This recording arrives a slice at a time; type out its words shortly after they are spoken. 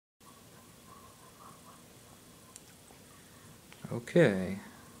Okay.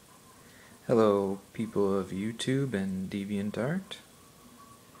 Hello, people of YouTube and DeviantArt.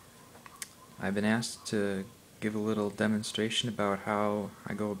 I've been asked to give a little demonstration about how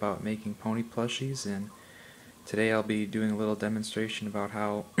I go about making pony plushies, and today I'll be doing a little demonstration about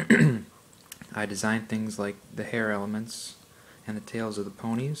how I design things like the hair elements and the tails of the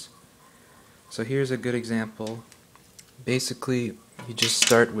ponies. So here's a good example. Basically, you just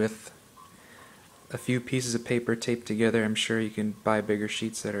start with a few pieces of paper taped together. I'm sure you can buy bigger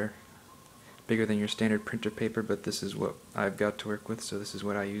sheets that are bigger than your standard printer paper, but this is what I've got to work with, so this is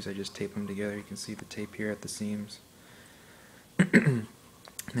what I use. I just tape them together. You can see the tape here at the seams. And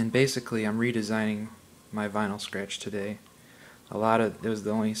then basically I'm redesigning my vinyl scratch today. It was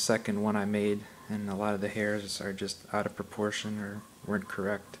the only second one I made, and a lot of the hairs are just out of proportion or weren't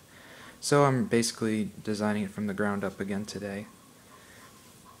correct. So I'm basically designing it from the ground up again today.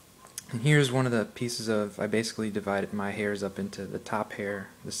 And here's one of the pieces I basically divided my hairs up into the top hair,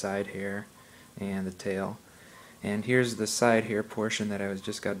 the side hair, and the tail. And here's the side hair portion that I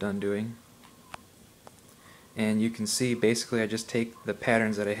just got done doing. And you can see basically I just take the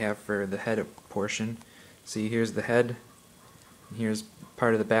patterns that I have for the head portion. See, here's the head, and here's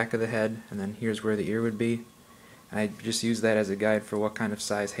part of the back of the head, and then here's where the ear would be. I just use that as a guide for what kind of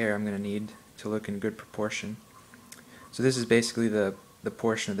size hair I'm going to need to look in good proportion. So this is basically the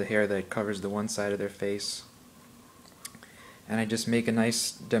portion of the hair that covers the one side of their face. And I just make a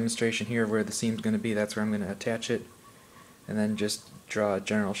nice demonstration here where the seam's going to be. That's where I'm going to attach it, and then just draw a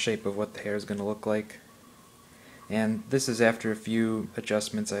general shape of what the hair is going to look like. And this is after a few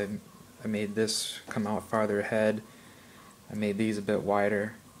adjustments. I made this come out farther ahead. I made these a bit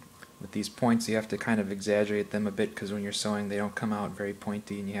wider. With these points you have to kind of exaggerate them a bit, because when you're sewing they don't come out very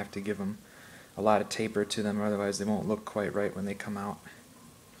pointy, and you have to give them a lot of taper to them, or otherwise they won't look quite right when they come out.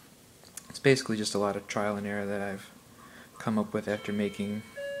 It's basically just a lot of trial and error that I've come up with after making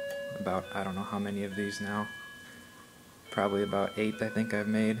about, I don't know how many of these now, probably about 8 I think I've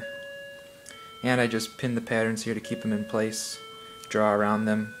made. And I just pin the patterns here to keep them in place, draw around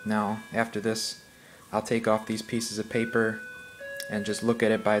them. Now after this I'll take off these pieces of paper and just look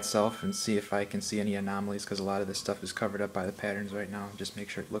at it by itself and see if I can see any anomalies, because a lot of this stuff is covered up by the patterns right now. Just make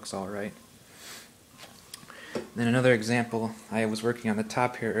sure it looks alright. Then another example, I was working on the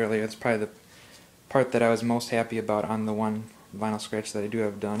top here earlier. It's probably the part that I was most happy about on the one vinyl scratch that I do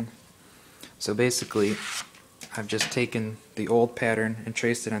have done. So basically I've just taken the old pattern and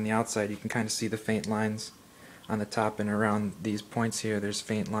traced it on the outside. You can kind of see the faint lines on the top, and around these points here there's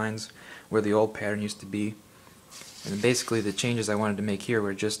faint lines where the old pattern used to be. And basically the changes I wanted to make here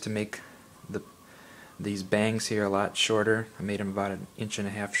were just to make these bangs here a lot shorter. I made them about 1.5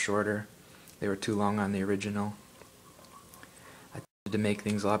 inches shorter. They were too long on the original. I tried to make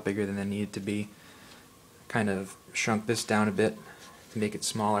things a lot bigger than they needed to be. Kind of shrunk this down a bit to make it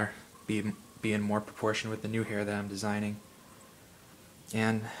smaller, be in more proportion with the new hair that I'm designing.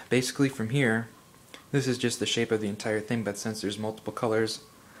 And basically from here, this is just the shape of the entire thing, but since there's multiple colors,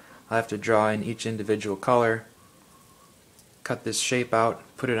 I'll have to draw in each individual color, cut this shape out,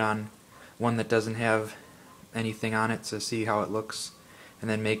 put it on one that doesn't have anything on it to see how it looks, and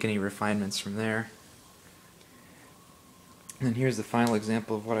then make any refinements from there. And then here's the final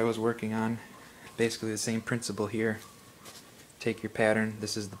example of what I was working on. Basically the same principle here. Take your pattern,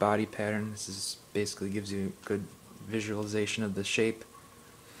 this is the body pattern, this is basically gives you a good visualization of the shape,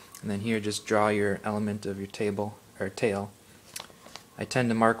 and then here just draw your element of your tail. I tend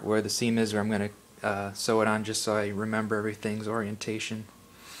to mark where the seam is, where I'm going to sew it on, just so I remember everything's orientation.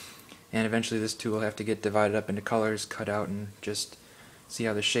 And eventually this too will have to get divided up into colors, cut out, and just see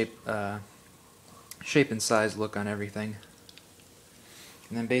how the shape and size look on everything.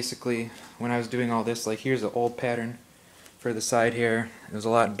 And then basically when I was doing all this, like here's the old pattern for the side hair. It was a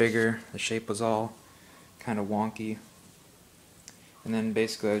lot bigger, the shape was all kind of wonky. And then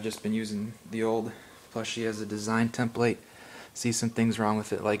basically I've just been using the old plushie as a design template. See some things wrong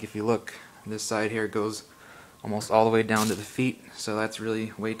with it, like if you look, this side hair goes almost all the way down to the feet, so that's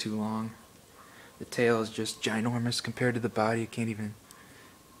really way too long. The tail is just ginormous compared to the body. You can't even,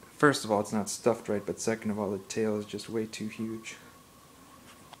 first of all it's not stuffed right, but second of all the tail is just way too huge.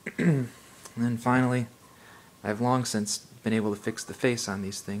 And then finally, I've long since been able to fix the face on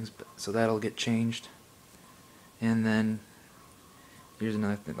these things, so that'll get changed. And then here's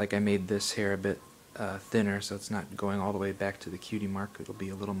another thing, like I made this hair a bit thinner, so it's not going all the way back to the cutie mark. It'll be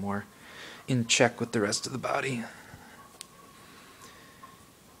a little more in check with the rest of the body.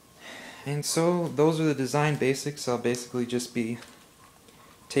 And so those are the design basics. I'll basically just be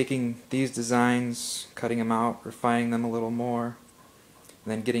taking these designs, cutting them out, refining them a little more,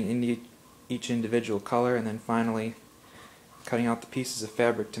 and then getting into each individual color, and then finally cutting out the pieces of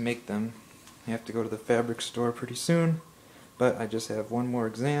fabric to make them. I have to go to the fabric store pretty soon, but I just have one more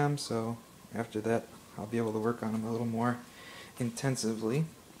exam, so after that I'll be able to work on them a little more intensively.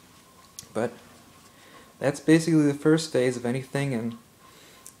 But that's basically the first phase of anything, and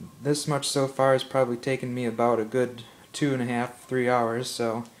this much so far has probably taken me about a good 2.5, 3 hours,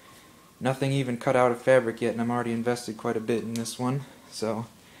 so nothing even cut out of fabric yet, and I'm already invested quite a bit in this one. So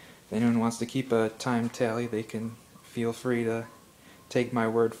if anyone wants to keep a time tally, they can feel free to take my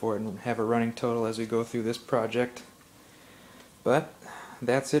word for it and have a running total as we go through this project. But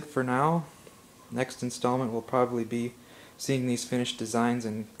that's it for now. Next installment will probably be seeing these finished designs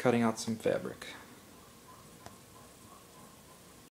and cutting out some fabric.